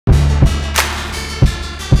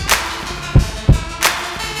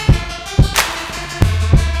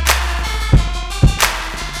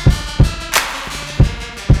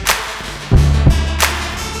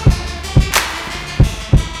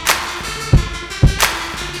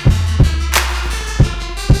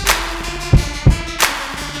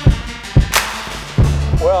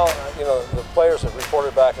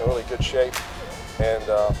in really good shape, and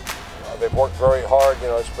they've worked very hard. You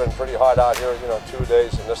know, it's been pretty hot out here, you know, 2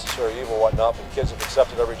 days of necessary evil and whatnot, but the kids have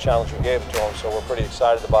accepted every challenge we gave to them, so we're pretty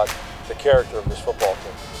excited about the character of this football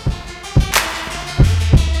team.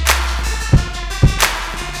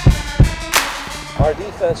 Our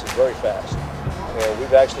defense is very fast, and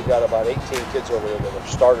we've actually got about 18 kids over there that have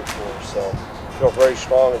started for us, so we feel very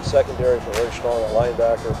strong in secondary, feel very strong at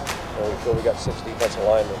linebacker, and we feel we got 6 defensive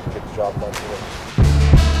linemen to get the job done for us.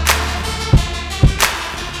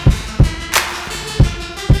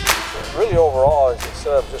 Really overall,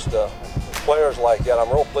 instead of just players like that, I'm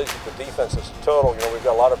real pleased with the defense as a total. You know, we've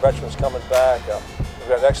got a lot of veterans coming back. We've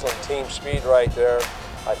got excellent team speed right there.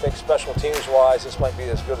 I think special teams-wise, this might be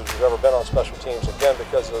as good as we've ever been on special teams, again,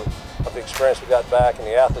 because of the experience we got back and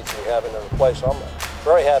the athletes we have in their place. So I'm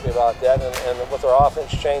very happy about that. And with our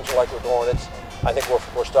offense changing like we're doing, I think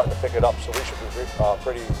we're starting to pick it up. So we should be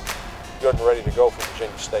pretty good and ready to go for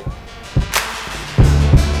Virginia State.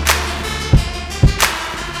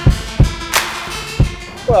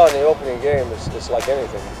 Well, in the opening game, it's like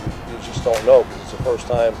anything. You just don't know because it's the first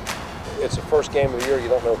time. It's the first game of the year. You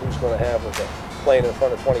don't know who's going to have it. Playing in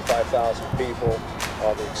front of 25,000 people,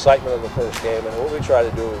 the excitement of the first game, and what we try to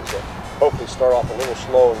do is hopefully start off a little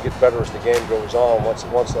slow and get better as the game goes on. Once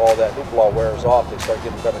all that hoopla wears off, they start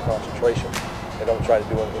getting better concentration. They don't try to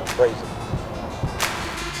do anything crazy.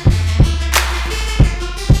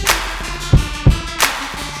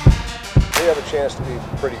 We have a chance to be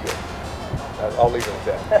pretty good. I'll leave it at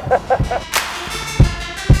that.